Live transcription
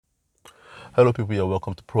Hello people, you're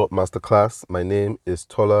welcome to Pro Up Masterclass. My name is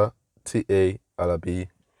Tola T.A. Alabi,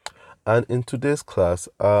 and in today's class,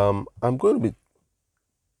 I'm going to be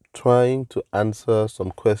trying to answer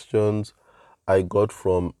some questions I got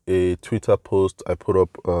from a Twitter post I put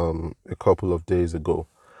up a couple of days ago.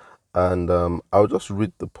 And I'll just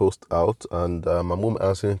read the post out, and I'm going to be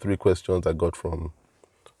answering three questions I got from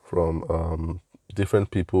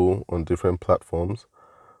different people on different platforms.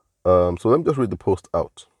 So let me just read the post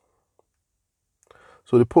out.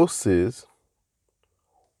 So the post says,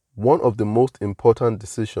 one of the most important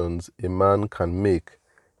decisions a man can make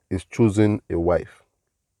is choosing a wife.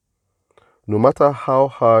 No matter how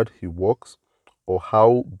hard he works or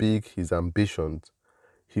how big his ambitions,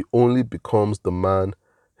 he only becomes the man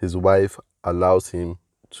his wife allows him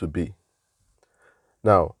to be.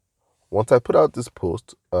 Now, once I put out this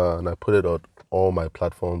post, and I put it on all my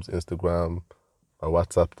platforms, Instagram, my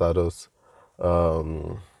WhatsApp status,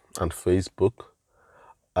 and Facebook,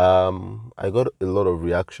 I got a lot of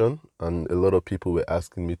reaction and a lot of people were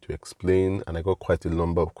asking me to explain, and I got quite a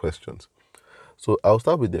number of questions. So I'll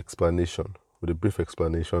start with the explanation, with a brief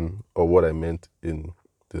explanation of what I meant in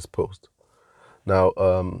this post. Now,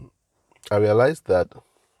 I realized that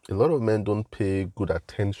a lot of men don't pay good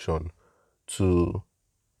attention to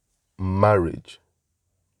marriage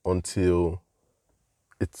until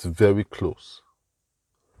it's very close.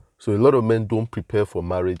 So a lot of men don't prepare for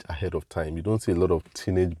marriage ahead of time. You don't see a lot of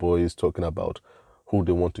teenage boys talking about who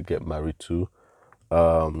they want to get married to.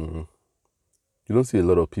 You don't see a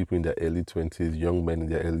lot of people in their early 20s, young men in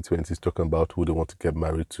their early 20s, talking about who they want to get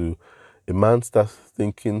married to. A man starts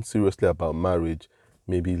thinking seriously about marriage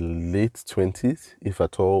maybe late 20s, if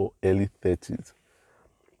at all, early 30s.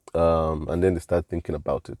 And then they start thinking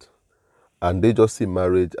about it. And they just see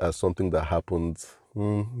marriage as something that happens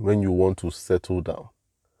when you want to settle down.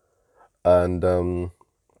 And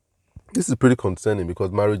this is pretty concerning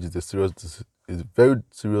because marriage is a very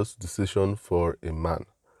serious decision for a man.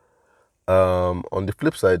 On the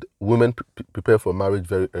flip side, women prepare for marriage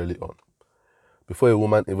very early on. Before a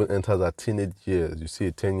woman even enters her teenage years, you see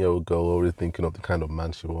a 10-year-old girl already thinking of the kind of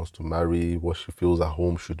man she wants to marry, what she feels her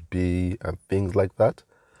home should be, and things like that.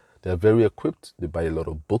 They're very equipped. They buy a lot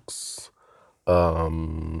of books,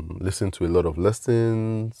 listen to a lot of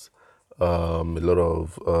lessons, a lot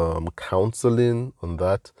of counseling on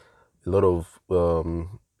that. A lot of,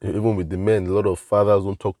 even with the men, a lot of fathers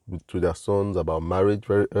don't talk to their sons about marriage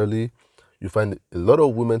very early. You find a lot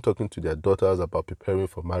of women talking to their daughters about preparing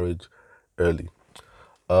for marriage early.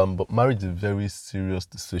 But marriage is a very serious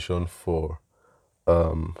decision for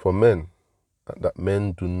men, that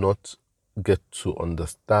men do not get to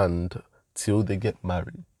understand till they get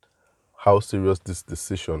married how serious this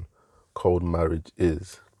decision called marriage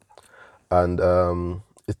is. And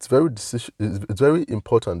it's very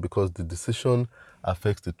important because the decision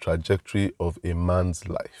affects the trajectory of a man's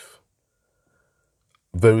life.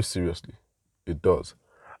 Very seriously, it does.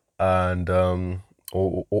 And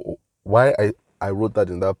why I wrote that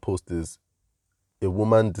in that post is a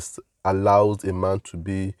woman allows a man to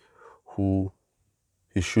be who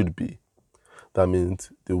he should be. That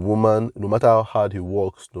means the woman, no matter how hard he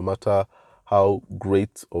works, no matter how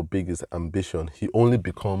great or big his ambition, he only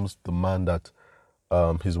becomes the man that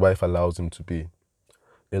his wife allows him to be.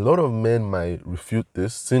 A lot of men might refute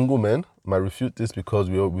this, single men might refute this because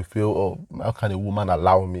we feel, oh, how can a woman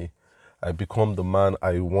allow me? I become the man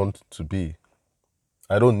I want to be.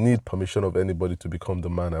 I don't need permission of anybody to become the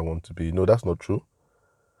man I want to be. No, that's not true.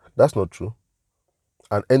 That's not true.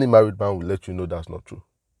 And any married man will let you know that's not true.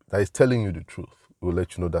 That is telling you the truth. Will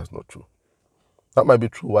let you know that's not true. That might be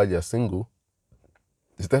true while you're single.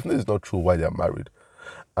 It's definitely not true while you're married.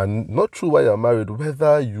 And not true while you're married,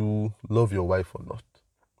 whether you love your wife or not.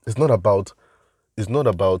 It's not about,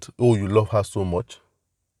 oh, you love her so much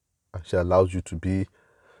and she allows you to be.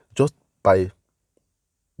 Just by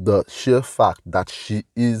the sheer fact that she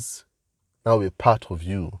is now a part of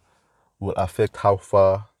you will affect how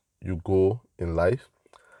far you go in life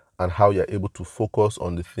and how you're able to focus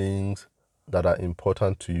on the things that are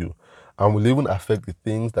important to you, and will even affect the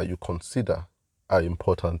things that you consider are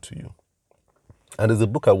important to you. And there's a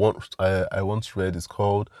book I once read. It's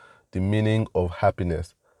called The Meaning of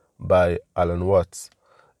Happiness by Alan Watts.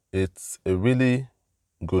 It's a really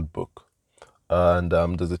good book. And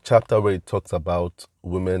there's a chapter where it talks about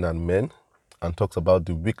women and men and talks about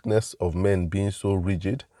the weakness of men being so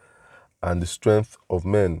rigid and the strength of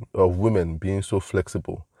women being so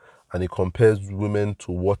flexible. And it compares women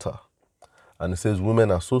to water. And it says women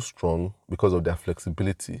are so strong because of their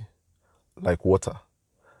flexibility, like water.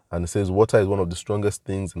 And it says water is one of the strongest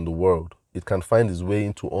things in the world. It can find its way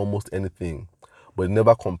into almost anything. but it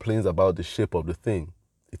never complains about the shape of the thing.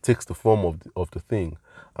 It takes the form of the thing,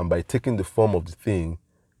 and by taking the form of the thing,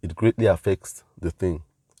 it greatly affects the thing.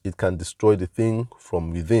 It can destroy the thing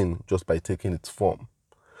from within just by taking its form.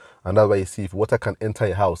 And that's why you see if water can enter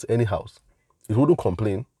a house, any house, it wouldn't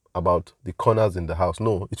complain about the corners in the house.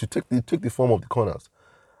 No, it should take the form of the corners.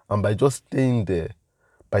 And by just staying there,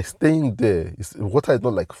 water is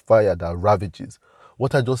not like fire that ravages.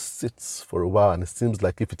 Water just sits for a while and it seems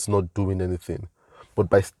like if it's not doing anything. But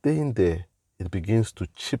by staying there, it begins to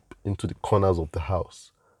chip into the corners of the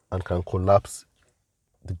house and can collapse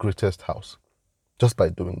the greatest house just by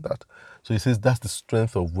doing that. So he says that's the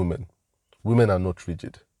strength of women. Women are not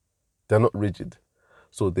rigid. They're not rigid.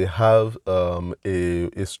 So they have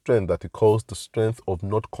a strength that he calls the strength of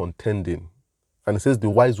not contending. And he says the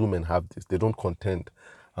wise women have this. They don't contend.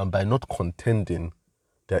 And by not contending,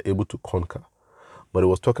 they're able to conquer. But he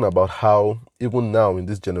was talking about how even now in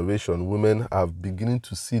this generation, women are beginning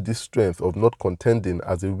to see this strength of not contending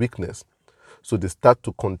as a weakness. So they start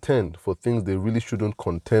to contend for things they really shouldn't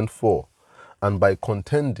contend for. And by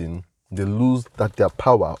contending, they lose their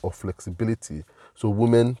power of flexibility. So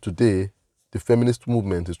women today, the feminist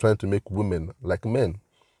movement is trying to make women like men,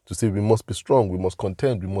 to say we must be strong, we must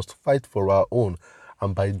contend, we must fight for our own.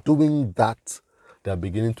 And by doing that, they are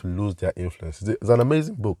beginning to lose their influence. It's an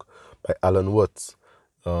amazing book by Alan Watts,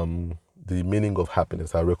 The Meaning of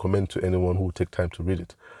Happiness. I recommend to anyone who will take time to read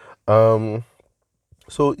it.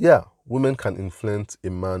 So yeah, women can influence a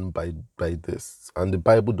man by this. And the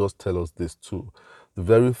Bible does tell us this too. The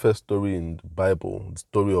very first story in the Bible, the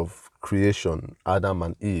story of creation, Adam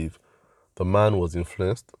and Eve, the man was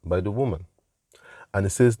influenced by the woman. And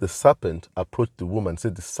it says the serpent approached the woman,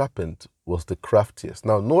 said the serpent was the craftiest.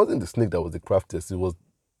 Now, it wasn't the snake that was the craftiest, it was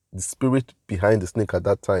the spirit behind the snake at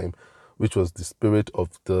that time, which was the spirit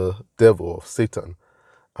of the devil, of Satan.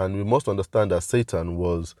 And we must understand that Satan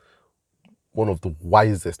was the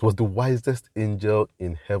wisest angel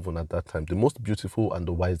in heaven at that time, the most beautiful and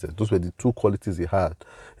the wisest. Those were the two qualities he had.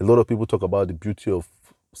 A lot of people talk about the beauty of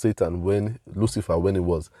Satan when he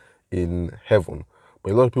was in heaven.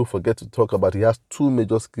 But a lot of people forget to talk about he has two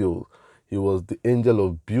major skills. He was the angel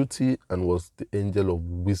of beauty and was the angel of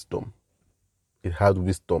wisdom. It had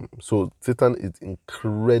wisdom. So Satan is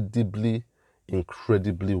incredibly,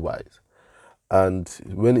 incredibly wise. And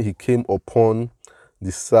when he came upon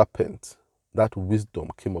the serpent, that wisdom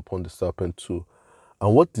came upon the serpent too.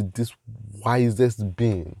 And what did this wisest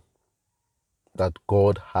being that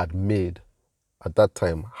God had made at that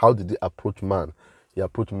time, how did he approach man? He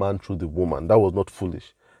approached man through the woman. That was not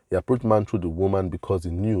foolish. He approached man through the woman because he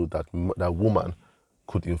knew that that woman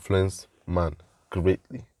could influence man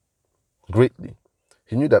greatly. Greatly.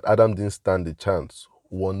 He knew that Adam didn't stand a chance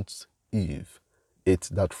once Eve ate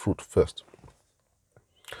that fruit first.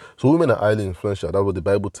 So women are highly influential. That's what the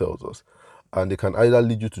Bible tells us. And they can either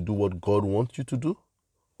lead you to do what God wants you to do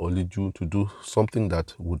or lead you to do something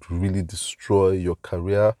that would really destroy your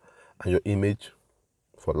career and your image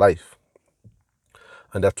for life.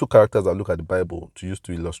 And there are two characters I look at the Bible to use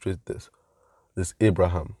to illustrate this. There's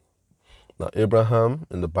Abraham. Now, Abraham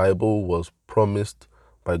in the Bible was promised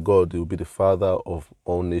by God he will be the father of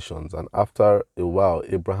all nations. And after a while,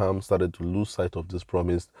 Abraham started to lose sight of this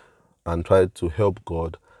promise and tried to help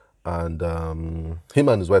God. And him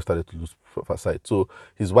and his wife started to lose sight. So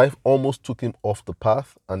his wife almost took him off the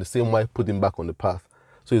path, and the same wife put him back on the path.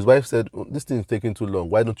 So his wife said, this thing is taking too long.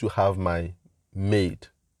 Why don't you have my maid,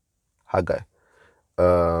 Hagar?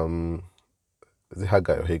 Is it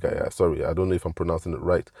Hagar or Hagar? Sorry, I don't know if I'm pronouncing it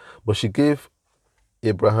right. But she gave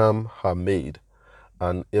Abraham her maid,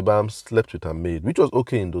 and Abraham slept with her maid, which was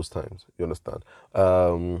okay in those times, you understand.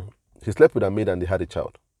 He slept with her maid and they had a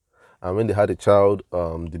child. And when they had a child,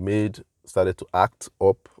 the maid started to act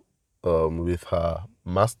up with her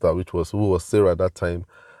master, who was Sarah at that time.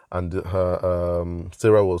 And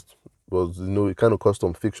Sarah was it kind of caused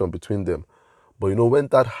some friction between them. But when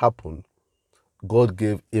that happened, God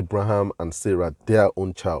gave Abraham and Sarah their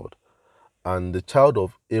own child. And the child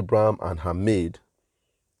of Abraham and her maid,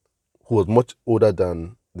 who was much older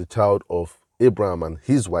than the child of Abraham and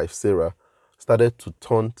his wife Sarah, started to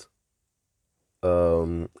taunt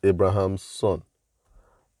Abraham's son,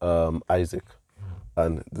 Isaac.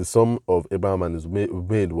 And the son of Abraham and his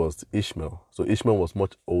maid was Ishmael. So Ishmael was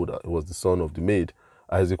much older. He was the son of the maid.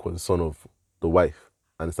 Isaac was the son of the wife.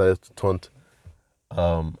 And he started to taunt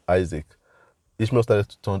Isaac. Ishmael started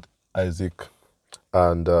to taunt Isaac.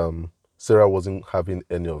 And Sarah wasn't having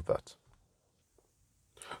any of that.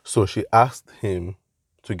 So she asked him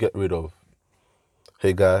to get rid of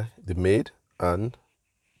Hagar, the maid, and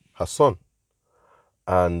her son.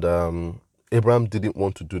 And Abraham didn't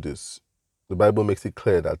want to do this. The Bible makes it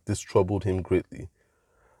clear that this troubled him greatly.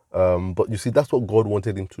 But you see, that's what God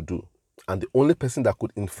wanted him to do. And the only person that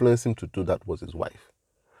could influence him to do that was his wife,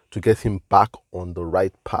 to get him back on the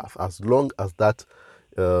right path. As long as that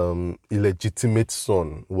illegitimate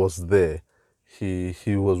son was there, he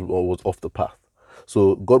was off the path.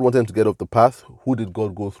 So God wanted him to get off the path. Who did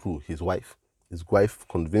God go through? His wife. His wife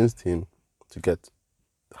convinced him to get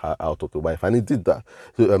her out of the wife, and he did that.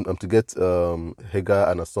 So to get Hagar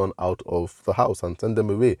and her son out of the house and send them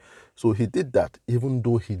away. So he did that, even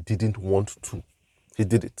though he didn't want to. He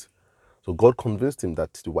did it. So God convinced him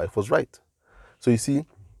that the wife was right. So you see,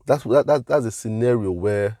 that's a scenario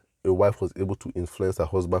where a wife was able to influence her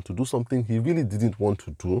husband to do something he really didn't want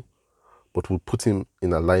to do, but would put him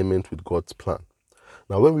in alignment with God's plan.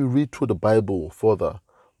 Now, when we read through the Bible further,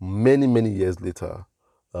 many, many years later,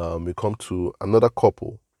 we come to another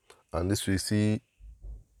couple, and this we see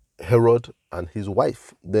Herod and his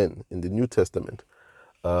wife then in the New Testament,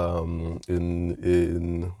 in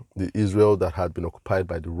the Israel that had been occupied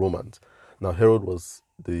by the Romans. Now, Herod was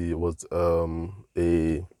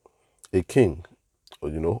a king,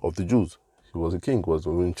 of the Jews. He was a king, was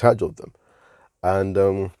in charge of them,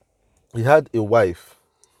 and he had a wife.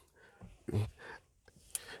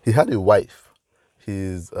 He had a wife,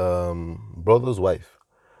 his brother's wife,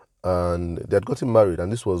 and they had gotten married,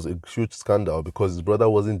 and this was a huge scandal because his brother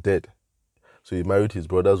wasn't dead. So he married his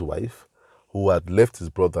brother's wife, who had left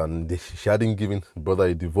his brother, and she hadn't given his brother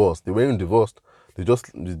a divorce. They weren't divorced.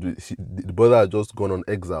 The brother had just gone on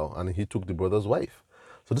exile, and he took the brother's wife.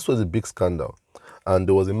 So this was a big scandal. And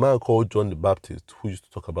there was a man called John the Baptist who used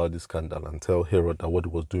to talk about this scandal and tell Herod that what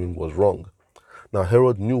he was doing was wrong. Now,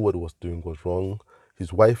 Herod knew what he was doing was wrong.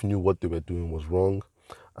 His wife knew what they were doing was wrong.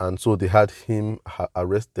 And so they had him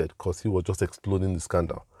arrested because he was just exploding the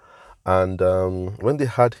scandal. And when they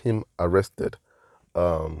had him arrested,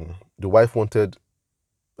 the wife wanted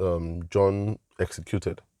John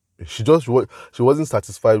executed. She wasn't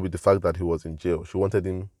satisfied with the fact that he was in jail. She wanted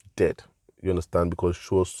him dead. You understand? Because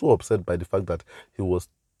she was so upset by the fact that he was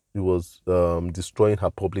destroying her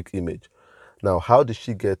public image. Now, how did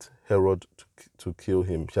she get Herod to kill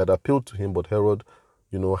him? She had appealed to him, but Herod,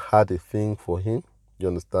 had a thing for him. You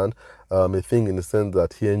understand? A thing in the sense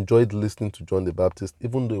that he enjoyed listening to John the Baptist,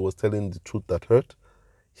 even though he was telling the truth that hurt.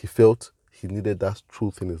 He felt he needed that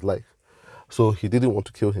truth in his life. So he didn't want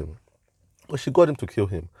to kill him. But she got him to kill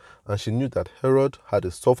him. And she knew that Herod had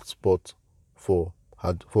a soft spot for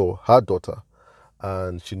her daughter.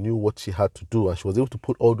 And she knew what she had to do. And she was able to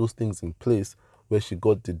put all those things in place where she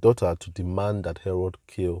got the daughter to demand that Herod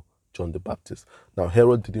kill John the Baptist. Now,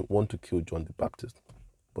 Herod didn't want to kill John the Baptist,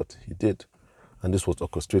 but he did. And this was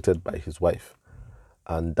orchestrated by his wife.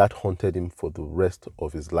 And that haunted him for the rest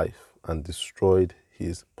of his life and destroyed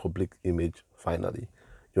his public image finally.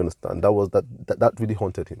 You understand? That really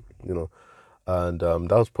haunted him, And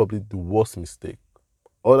that was probably the worst mistake,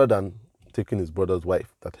 other than taking his brother's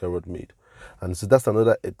wife, that Herod made. And so that's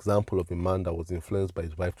another example of a man that was influenced by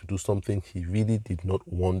his wife to do something he really did not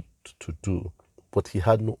want to do, but he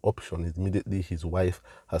had no option. Immediately his wife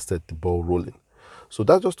has set the ball rolling. So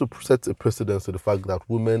that's just to set a precedence to the fact that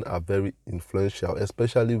women are very influential,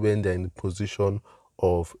 especially when they're in the position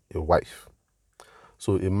of a wife.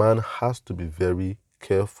 So a man has to be very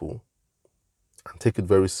careful and take it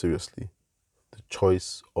very seriously, the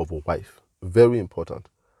choice of a wife. Very important.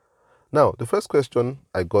 Now, the first question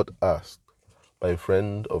I got asked by a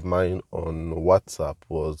friend of mine on WhatsApp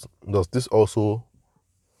was, does this also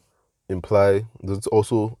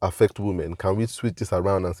affect women? Can we switch this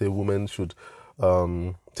around and say women should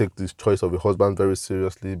take this choice of a husband very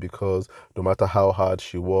seriously, because no matter how hard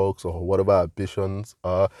she works or whatever her ambitions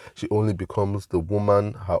are, she only becomes the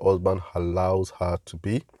woman her husband allows her to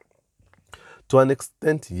be? To an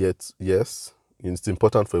extent, yes. It's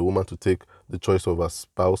important for a woman to take the choice of her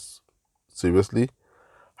spouse seriously.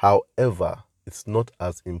 However, it's not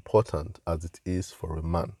as important as it is for a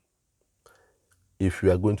man. If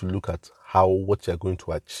you are going to look at what you are going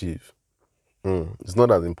to achieve, it's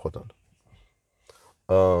not as important.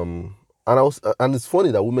 And it's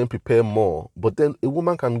funny that women prepare more, but then a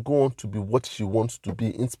woman can go on to be what she wants to be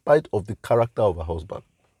in spite of the character of her husband.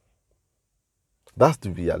 That's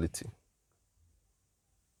the reality.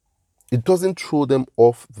 It doesn't throw them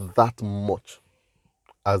off that much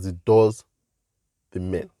as it does the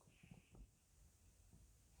men.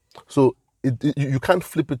 So you can't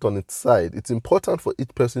flip it on its side. It's important for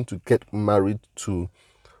each person to get married to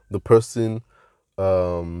the person,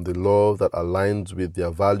 the love that aligns with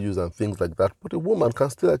their values and things like that. But a woman can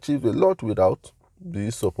still achieve a lot without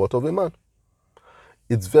the support of a man.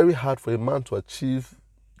 It's very hard for a man to achieve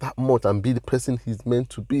that much and be the person he's meant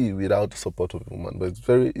to be without the support of a woman. But it's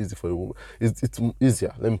very easy for a woman. It's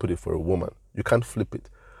easier, let me put it, for a woman. You can't flip it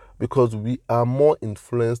because we are more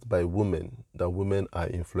influenced by women than women are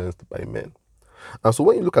influenced by men. And so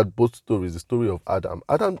when you look at both stories, the story of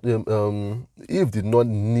Eve did not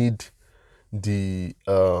need the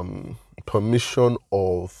permission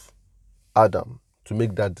of Adam to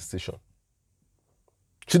make that decision.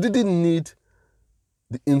 She didn't need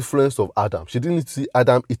the influence of Adam. She didn't see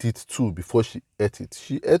Adam eat it too before she ate it.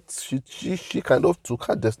 She kind of took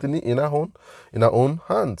her destiny in her own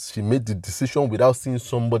hands. She made the decision without seeing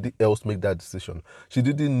somebody else make that decision. She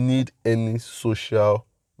didn't need any social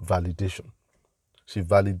validation. She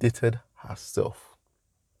validated herself.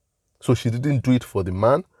 So she didn't do it for the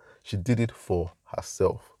man, she did it for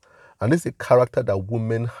herself. And it's a character that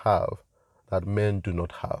women have that men do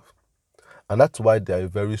not have. And that's why they are a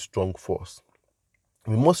very strong force.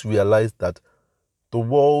 We must realize that the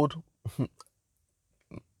world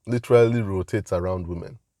literally rotates around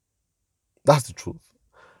women. That's the truth.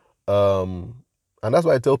 And that's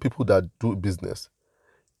why I tell people that do business,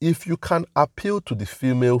 if you can appeal to the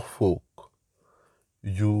female folk,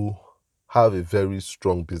 you have a very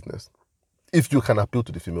strong business. If you can appeal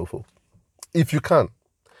to the female folk. If you can.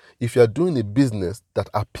 If you are doing a business that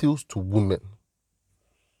appeals to women,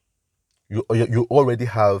 you already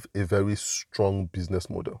have a very strong business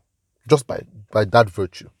model. Just by that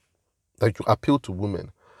virtue. That you appeal to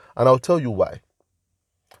women. And I'll tell you why.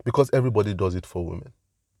 Because everybody does it for women.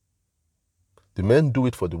 The men do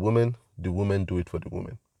it for the women do it for the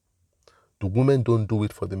women. The women don't do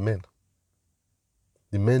it for the men.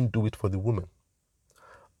 The men do it for the women.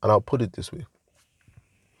 And I'll put it this way.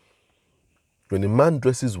 When a man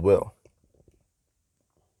dresses well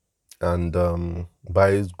and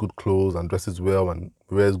buys good clothes and dresses well and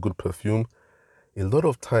wears good perfume, a lot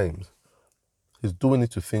of times he's doing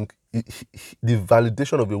it to think the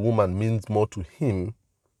validation of a woman means more to him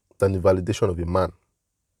than the validation of a man.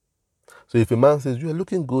 So if a man says, you're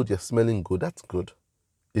looking good, you're smelling good, that's good.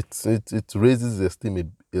 It raises his esteem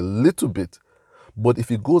a little bit. But if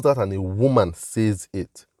he goes out and a woman says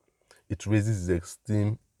it raises his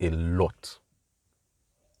esteem a lot.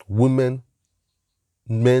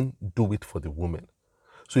 Men do it for the woman.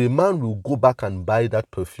 So a man will go back and buy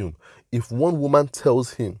that perfume. If one woman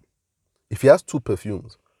tells him, if he has 2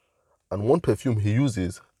 perfumes, and one perfume he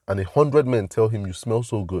uses, and 100 men tell him, you smell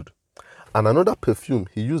so good, and another perfume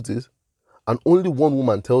he uses, and only one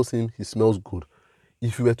woman tells him he smells good,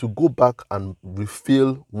 if you were to go back and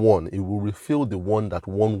refill one, it will refill the one that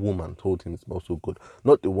one woman told him it smells so good,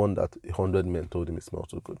 not the one that 100 men told him it smells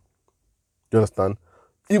so good. You understand?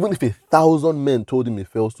 Even if 1,000 men told him it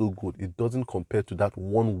felt so good, it doesn't compare to that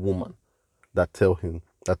one woman that tells him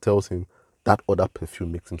that other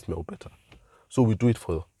perfume makes him smell better. So we do it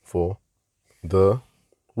for the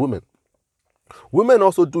women. Women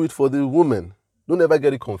also do it for the women. Don't ever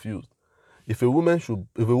get it confused. If a woman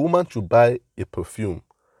should buy a perfume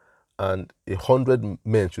and 100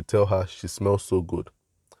 men should tell her she smells so good,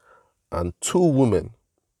 and 2 women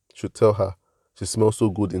should tell her she smells so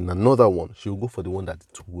good in another one, she will go for the one that the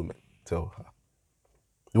 2 women tell her.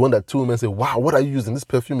 The one that 2 women say, wow, what are you using? This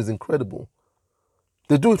perfume is incredible.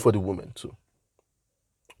 They do it for the women too.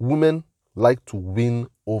 Women like to win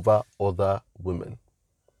over other women.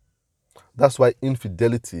 That's why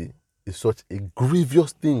infidelity is such a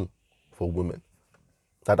grievous thing for women.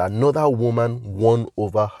 That another woman won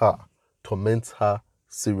over her torments her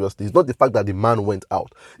seriously. It's not the fact that the man went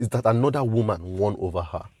out. It's that another woman won over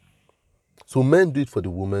her. So men do it for the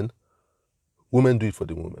women. Women do it for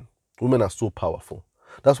the women. Women are so powerful.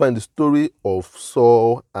 That's why in the story of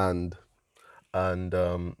Saul and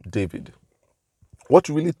David, what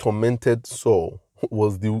really tormented Saul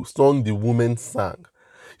was the song the women sang.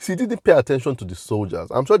 See, he didn't pay attention to the soldiers.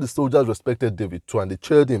 I'm sure the soldiers respected David too, and they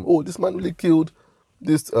cheered him. Oh, this man really killed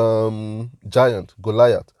this giant,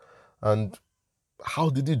 Goliath. And how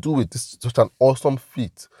did he do it? This is such an awesome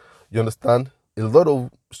feat. You understand? A lot of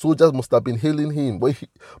soldiers must have been hailing him.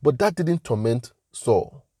 But that didn't torment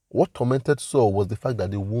Saul. What tormented Saul was the fact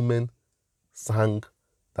that the woman sang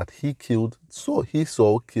that he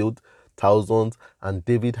Saul killed thousands and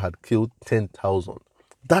David had killed 10,000.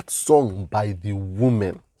 That song by the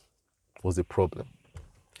woman was a problem.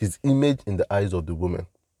 His image in the eyes of the women.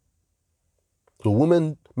 So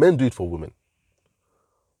men do it for women.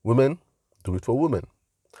 Women do it for women.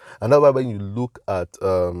 And that's why when you look at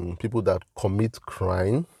people that commit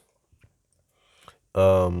crime,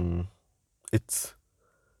 it's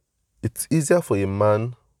easier for a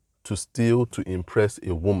man to steal to impress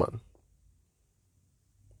a woman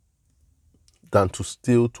than to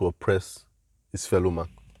steal to oppress his fellow man.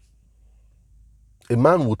 A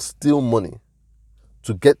man would steal money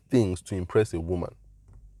to get things to impress a woman.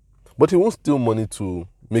 But he won't steal money to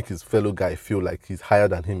make his fellow guy feel like he's higher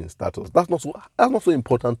than him in status. That's not so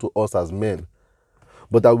important to us as men.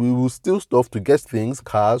 But that we will steal stuff to get things,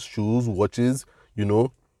 cars, shoes, watches,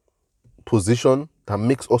 position that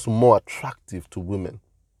makes us more attractive to women.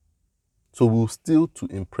 So we'll steal to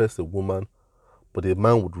impress a woman, but a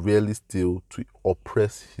man would rarely steal to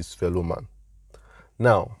oppress his fellow man.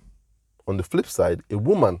 Now, on the flip side, a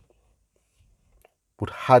woman would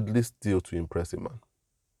hardly steal to impress a man.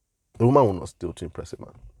 A woman will not steal to impress a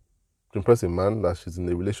man. To impress a man that she's in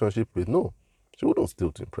a relationship with, no, she wouldn't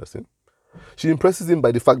steal to impress him. She impresses him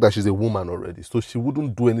by the fact that she's a woman already, so she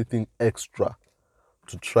wouldn't do anything extra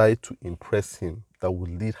to try to impress him that would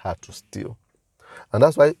lead her to steal. And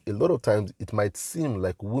that's why a lot of times it might seem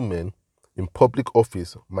like women in public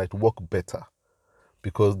office might work better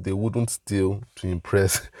because they wouldn't steal to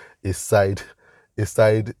impress a side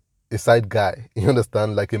guy. You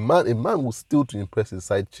understand? Like a man would steal to impress a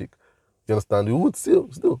side chick. You understand? You would steal.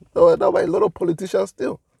 That's why a lot of politicians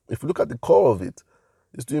steal. If you look at the core of it,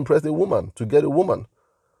 it's to impress a woman, to get a woman.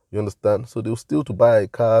 You understand? So they'll steal to buy a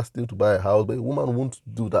car, steal to buy a house, but a woman won't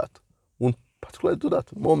do that. Won't particularly do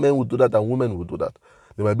that. More men would do that than women would do that.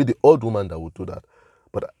 There might be the odd woman that would do that.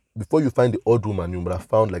 But before you find the odd woman, you would have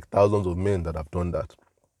found like thousands of men that have done that.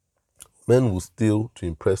 Men will steal to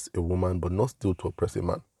impress a woman, but not steal to oppress a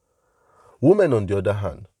man. Women, on the other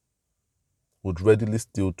hand, would readily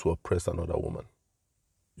steal to oppress another woman.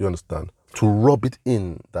 You understand? To rub it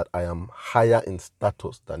in that I am higher in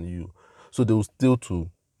status than you. So they will steal to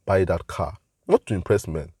buy that car. Not to impress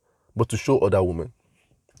men, but to show other women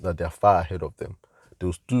that they are far ahead of them. They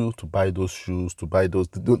will steal to buy those shoes, to buy those.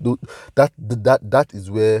 That is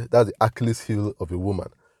where, that's the Achilles heel of a woman.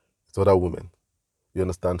 It's other women. You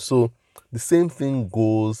understand? So the same thing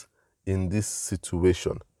goes in this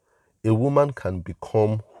situation. A woman can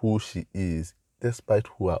become who she is despite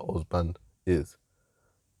who her husband is.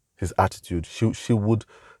 His attitude. She would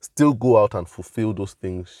still go out and fulfill those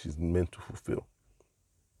things she's meant to fulfill.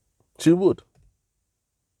 She would.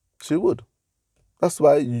 That's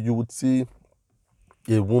why you would see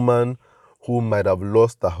a woman who might have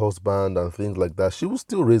lost her husband and things like that. She will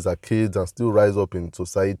still raise her kids and still rise up in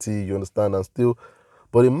society, you understand, and still.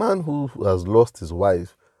 But a man who has lost his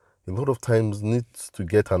wife, a lot of times needs to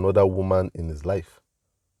get another woman in his life.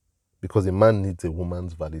 Because a man needs a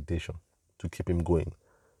woman's validation to keep him going.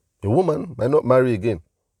 A woman might not marry again,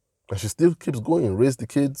 and she still keeps going, raise the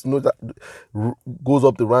kids, that goes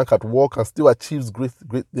up the rank at work and still achieves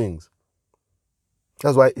great things.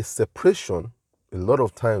 That's why a separation, a lot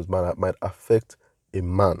of times, might affect a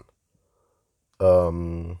man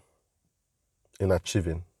in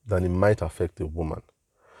achieving than it might affect a woman.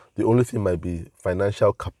 The only thing might be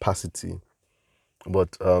financial capacity.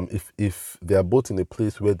 But if they are both in a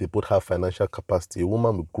place where they both have financial capacity, a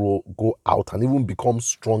woman will go out and even become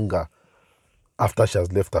stronger after she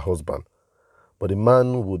has left her husband. But a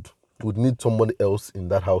man would need somebody else in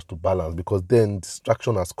that house to balance, because then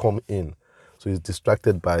distraction has come in. So he's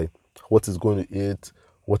distracted by what he's going to eat,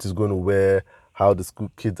 what he's going to wear, how the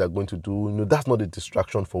school kids are going to do. That's not a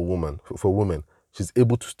distraction for women. She's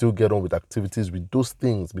able to still get on with activities with those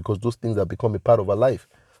things, because those things have become a part of her life.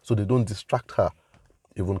 So they don't distract her,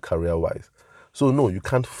 even career-wise. So no, you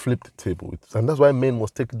can't flip the table. And that's why men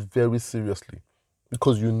must take it very seriously,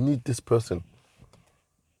 because you need this person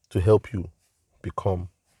to help you become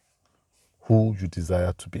who you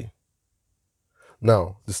desire to be.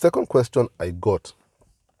 Now, the second question I got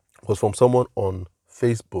was from someone on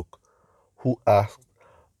Facebook who asked,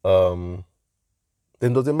 then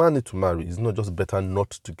does a man need to marry? It's not just better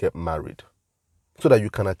not to get married so that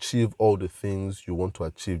you can achieve all the things you want to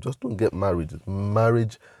achieve? Just don't get married. Is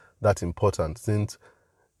marriage that important, since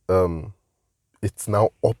it's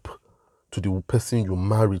now up to the person you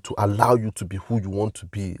marry to allow you to be who you want to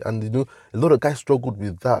be? And a lot of guys struggled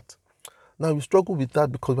with that. Now, we struggle with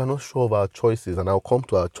that because we're not sure of our choices, and I'll come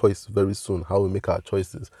to our choice very soon, how we make our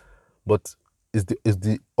choices. But is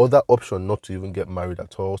the other option not to even get married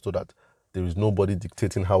at all, so that there is nobody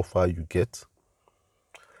dictating how far you get?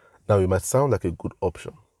 Now, it might sound like a good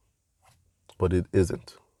option, but it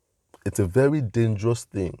isn't. It's a very dangerous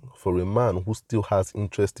thing for a man who still has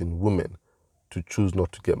interest in women to choose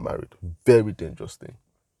not to get married. Very dangerous thing.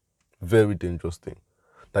 Very dangerous thing.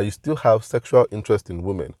 That you still have sexual interest in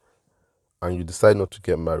women and you decide not to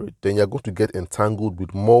get married, then you're going to get entangled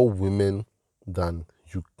with more women than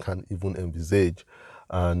you can even envisage.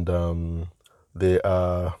 And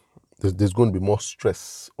there's going to be more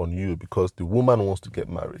stress on you because the woman wants to get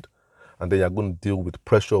married. And then you're going to deal with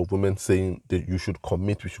pressure of women saying that you should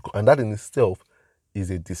commit, and that in itself is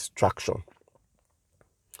a distraction.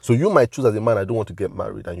 So you might choose as a man, I don't want to get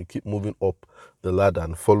married, and you keep moving up the ladder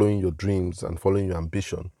and following your dreams and following your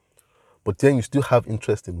ambition. But then you still have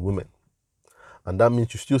interest in women. And that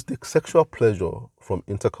means you still take sexual pleasure from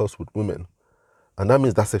intercourse with women. And that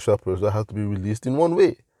means that sexual pleasure has to be released in one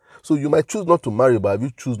way. So you might choose not to marry, but if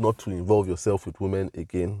you choose not to involve yourself with women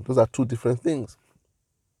again, those are two different things.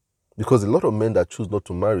 Because a lot of men that choose not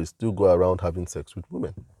to marry still go around having sex with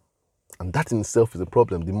women. And that in itself is a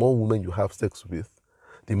problem. The more women you have sex with,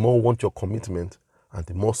 the more want your commitment and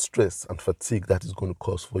the more stress and fatigue that is going to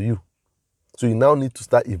cause for you. So you now need to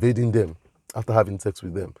start evading them after having sex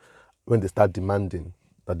with them when they start demanding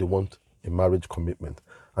that they want a marriage commitment.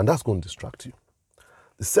 And that's going to distract you.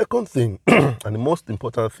 The second thing, and the most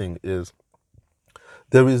important thing, is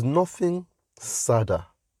there is nothing sadder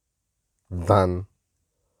than,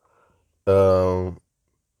 or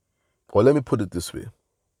let me put it this way.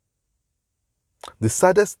 The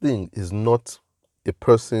saddest thing is not a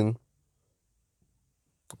person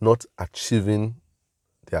not achieving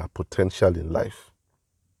their potential in life.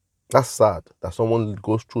 That's sad that someone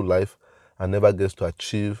goes through life and never gets to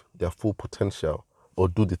achieve their full potential or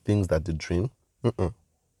do the things that they dream.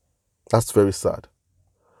 That's very sad.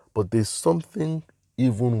 But there's something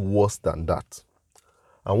even worse than that.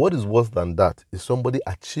 And what is worse than that is somebody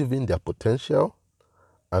achieving their potential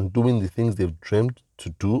and doing the things they've dreamed to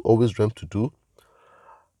do, always dreamed to do,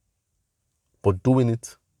 but doing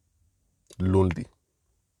it lonely,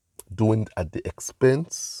 doing it at the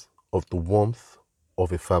expense of the warmth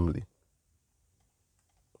of a family.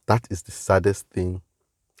 That is the saddest thing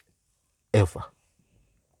ever.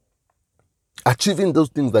 Achieving those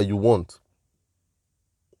things that you want,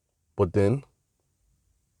 but then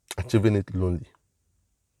achieving it lonely.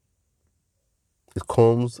 It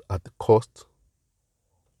comes at the cost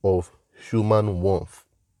of human warmth,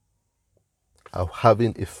 of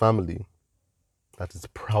having a family that is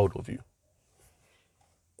proud of you.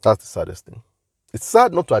 That's the saddest thing. It's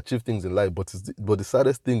sad not to achieve things in life, but the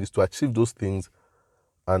saddest thing is to achieve those things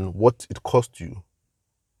and what it cost you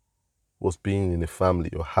was being in a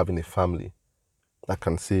family or having a family that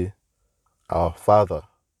can say, our father,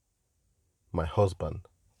 my husband,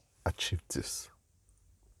 achieved this.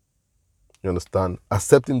 You understand?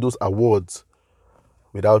 Accepting those awards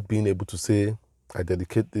without being able to say, I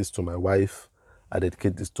dedicate this to my wife, I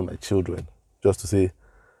dedicate this to my children. Just to say,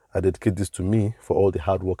 I dedicate this to me for all the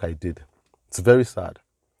hard work I did. It's very sad.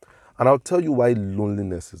 And I'll tell you why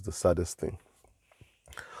loneliness is the saddest thing.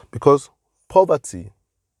 Because poverty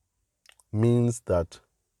means that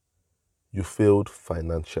you failed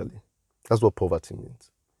financially. That's what poverty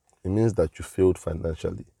means. It means that you failed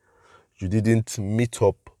financially. You didn't meet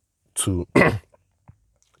up to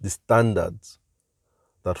the standards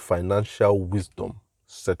that financial wisdom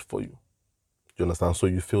set for you. You understand? So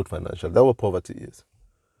you failed financially. That's what poverty is.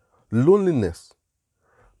 Loneliness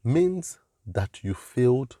means that you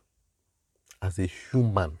failed as a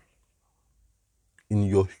human in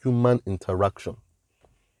your human interaction.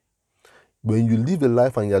 When you live a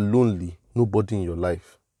life and you're lonely, nobody in your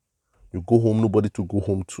life. You go home, nobody to go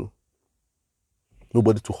home to.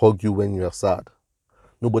 Nobody to hug you when you're sad.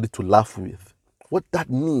 Nobody to laugh with. What that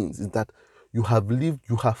means is that you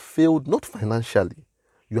have failed, not financially,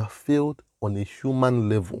 you have failed on a human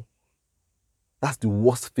level. That's the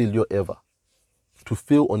worst failure ever. To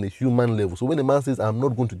fail on a human level. So when a man says, I'm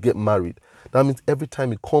not going to get married, that means every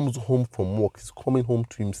time he comes home from work, he's coming home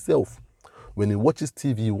to himself. When he watches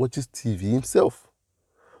TV himself.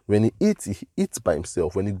 When he eats by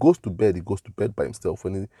himself. When he goes to bed by himself.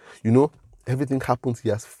 When everything happens, he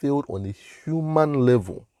has failed on a human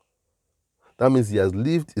level. That means he has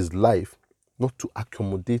lived his life not to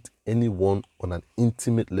accommodate anyone on an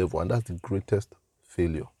intimate level. And that's the greatest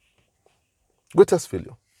failure. Greatest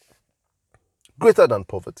failure. Greater than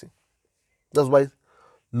poverty. That's why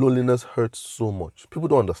loneliness hurts so much. People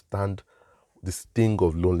don't understand the sting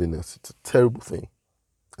of loneliness. It's a terrible thing.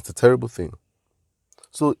 It's a terrible thing.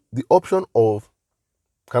 So the option of,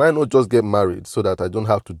 can I not just get married so that I don't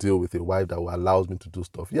have to deal with a wife that allows me to do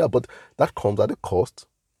stuff? Yeah, but that comes at the cost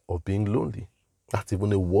of being lonely. That's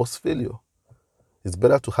even a worse failure. It's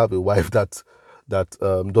better to have a wife that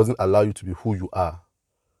doesn't allow you to be who you are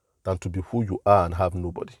than to be who you are and have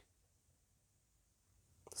nobody.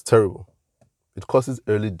 It's terrible. It causes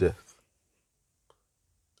early death.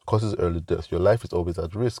 Your life is always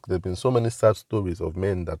at risk. There have been so many sad stories of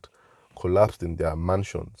men that collapsed in their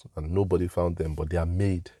mansions and nobody found them, but their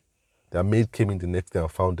maid came in the next day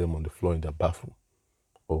and found them on the floor in their bathroom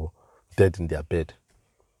or dead in their bed,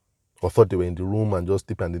 or thought they were in the room and just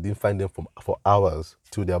sleeping, and they didn't find them for hours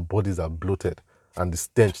till their bodies are bloated and the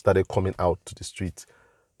stench started coming out to the streets.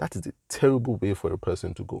 That is a terrible way for a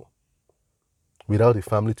person to go. Without a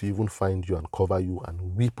family to even find you and cover you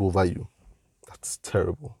and weep over you. That's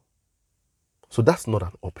terrible. So that's not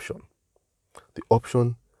an option. The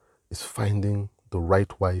option is finding the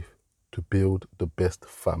right wife to build the best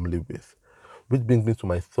family with. Which brings me to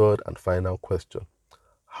my third and final question.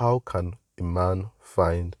 How can a man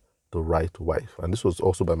find the right wife? And this was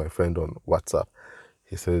also by my friend on WhatsApp.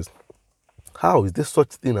 He says, how is there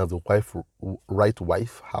such thing as a right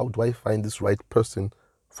wife? How do I find this right person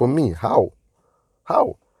for me? How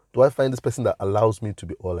do I find this person that allows me to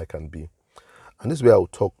be all I can be? And this is where I'll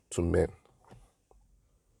talk to men.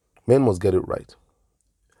 Men must get it right.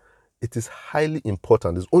 It is highly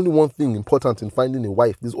important. There's only one thing important in finding a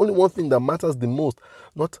wife. There's only one thing that matters the most.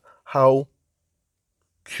 Not how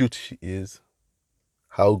cute she is,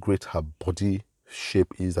 how great her body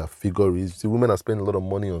shape is, her figure is. See, women are spending a lot of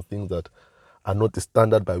money on things that are not the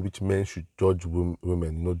standard by which men should judge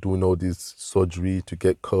women. Doing all this surgery to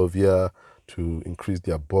get curvier, to increase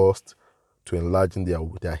their bust, to enlarging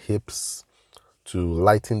their hips, to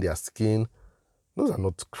lighten their skin. Those are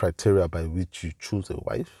not criteria by which you choose a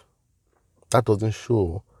wife. That doesn't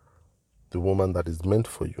show the woman that is meant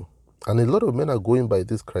for you. And a lot of men are going by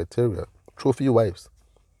this criteria. Trophy wives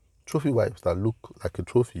that look like a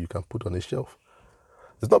trophy you can put on a shelf.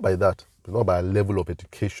 It's not by that. It's not by a level of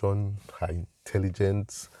education, her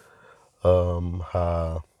intelligence,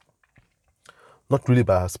 not really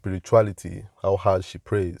by her spirituality, how hard she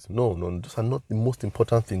prays. No, those are not the most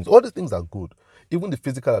important things. All these things are good. Even the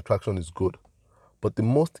physical attraction is good. But the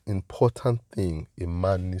most important thing a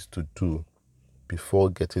man needs to do before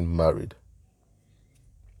getting married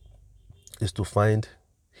is to find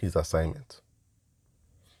his assignment.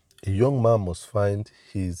 A young man must find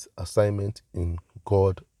his assignment in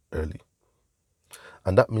God early.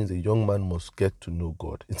 And that means a young man must get to know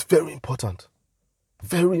God. It's very important.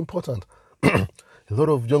 Very important. A lot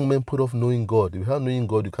of young men put off knowing God. If you have knowing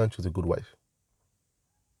God, you can't choose a good wife.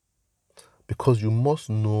 Because you must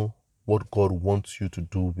know what God wants you to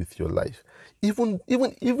do with your life. Even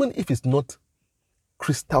if it's not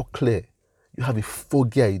crystal clear, you have a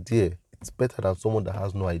foggy idea. It's better than someone that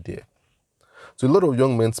has no idea. So a lot of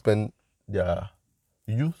young men spend their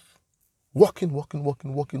youth working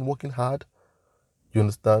hard. You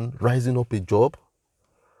understand? Rising up a job,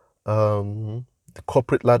 the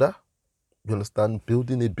corporate ladder. You understand?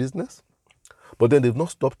 Building a business. But then they've not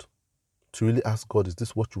stopped to really ask God, is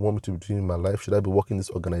this what you want me to be doing in my life? Should I be working in this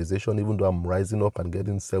organization even though I'm rising up and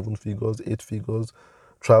getting 7 figures, 8 figures,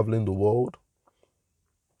 traveling the world?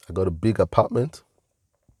 I got a big apartment,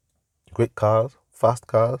 great cars, fast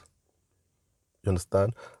cars. You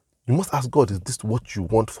understand? You must ask God, is this what you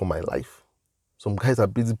want for my life? Some guys are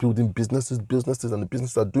busy building businesses, and the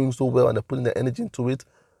businesses are doing so well and they're putting their energy into it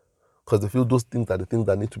because they feel those things are the things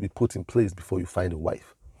that need to be put in place before you find a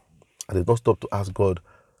wife. And they don't stop to ask God,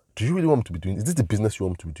 do you really want me to be doing? Is this the business you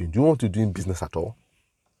want me to be doing? Do you want me to be doing business at all?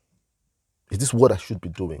 Is this what I should be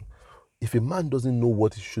doing? If a man doesn't know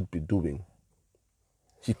what he should be doing,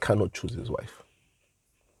 he cannot choose his wife.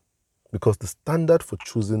 Because the standard for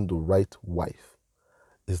choosing the right wife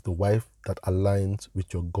is the wife that aligns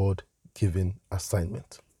with your God-given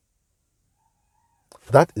assignment.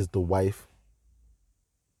 That is the wife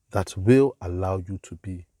that will allow you to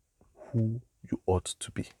be who you ought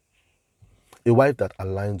to be. A wife that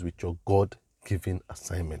aligns with your God-given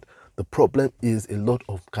assignment. The problem is a lot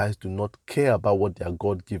of guys do not care about what their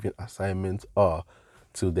God-given assignments are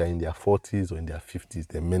till they're in their 40s or in their 50s.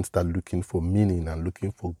 Their men start looking for meaning and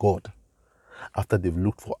looking for God. After they've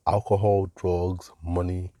looked for alcohol, drugs,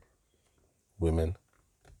 money, women,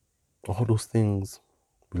 all those things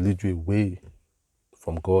will lead you away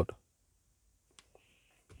from God.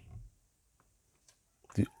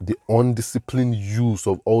 The undisciplined use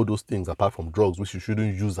of all those things, apart from drugs, which you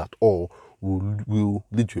shouldn't use at all, will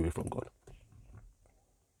lead you away from God.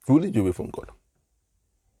 Will lead you away from God.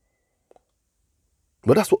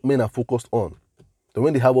 But that's what men are focused on. Then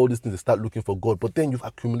when they have all these things, they start looking for God. But then you've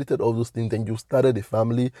accumulated all those things, then you've started a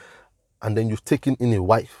family, and then you've taken in a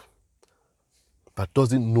wife that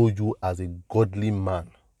doesn't know you as a godly man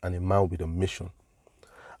and a man with a mission.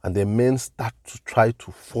 And then men start to try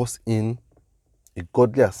to force in a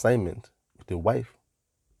godly assignment with a wife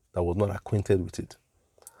that was not acquainted with it.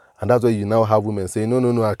 And that's why you now have women saying,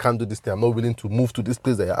 no, I can't do this thing. I'm not willing to move to this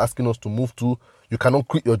place that you're asking us to move to. You cannot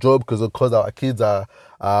quit your job because our kids are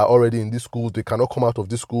already in these schools. They cannot come out of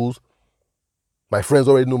these schools. My friends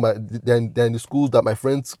already know they're in the schools that my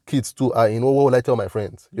friends' kids too are in. What will I tell my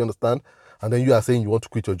friends? You understand? And then you are saying you want to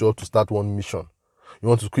quit your job to start one mission. You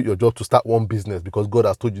want to quit your job to start one business because God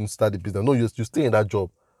has told you to start the business. No, you stay in that job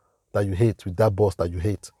that you hate with that boss that you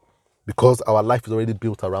hate, because our life is already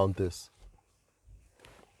built around this.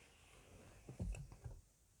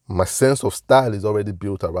 My sense of style is already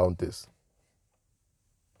built around this.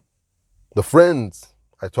 The friends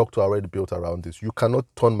I talk to are already built around this. You cannot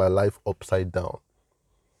turn my life upside down.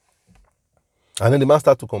 And then the man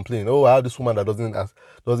starts to complain, oh, I have this woman that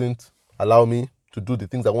doesn't allow me to do the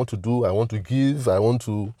things I want to do. I want to give. I want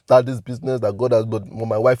to start this business that God has, but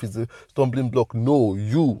my wife is a stumbling block. No,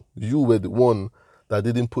 you were the one that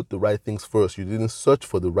didn't put the right things first. You didn't search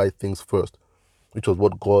for the right things first, which was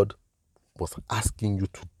what God was asking you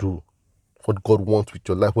to do, what God wants with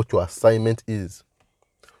your life, what your assignment is.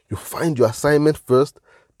 You find your assignment first,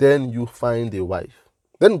 then you find a wife.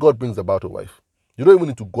 Then God brings about a wife. You don't even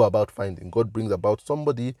need to go about finding. God brings about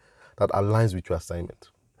somebody that aligns with your assignment.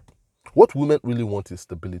 What women really want is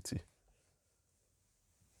stability.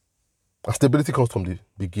 And stability comes from the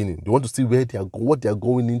beginning. They want to see where they are, what they are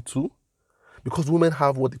going into, because women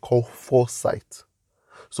have what they call foresight.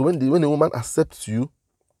 So when a woman accepts you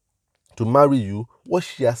to marry you, what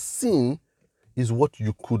she has seen is what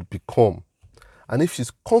you could become. And if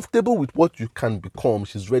she's comfortable with what you can become,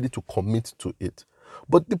 she's ready to commit to it.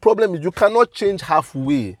 But the problem is you cannot change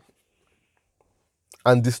halfway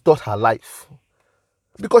and distort her life,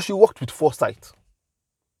 because she worked with foresight.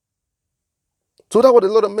 So that's what a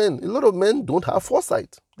lot of men don't have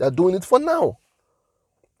foresight. They're doing it for now.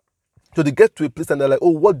 So they get to a place and they're like, oh,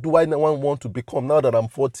 what do I now want to become now that I'm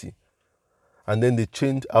 40? And then they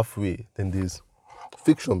change halfway. Then there's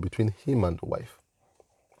friction between him and the wife.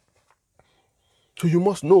 So you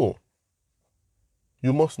must know.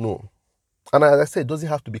 You must know. And as I said, it doesn't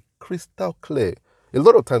have to be crystal clear. A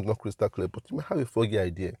lot of times not crystal clear, but you may have a foggy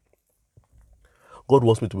idea. God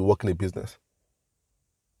wants me to be working a business.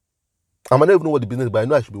 I might not even know what the business is, but I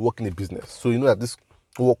know I should be working a business. So you know that this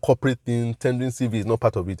corporate thing, tendering CV is not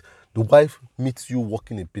part of it. The wife meets you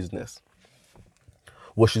working a business.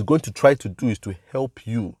 What she's going to try to do is to help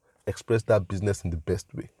you express that business in the best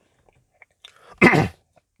way.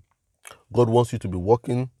 God wants you to be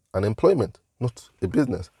working an employment, not a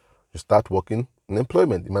business. You start working in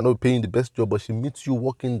employment. It might not be paying the best job, but she meets you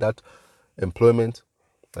working that employment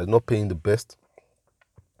that's not paying the best.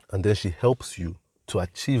 And then she helps you to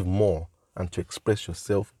achieve more and to express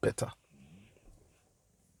yourself better.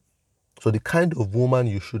 So the kind of woman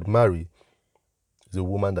you should marry is a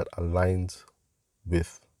woman that aligns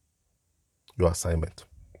with your assignment.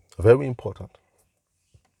 Very important.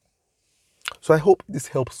 So I hope this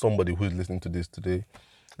helps somebody who is listening to this today.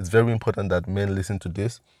 It's very important that men listen to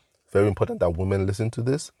this. Very important that women listen to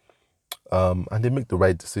this. And they make the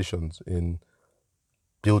right decisions in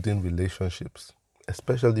building relationships,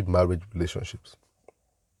 especially marriage relationships.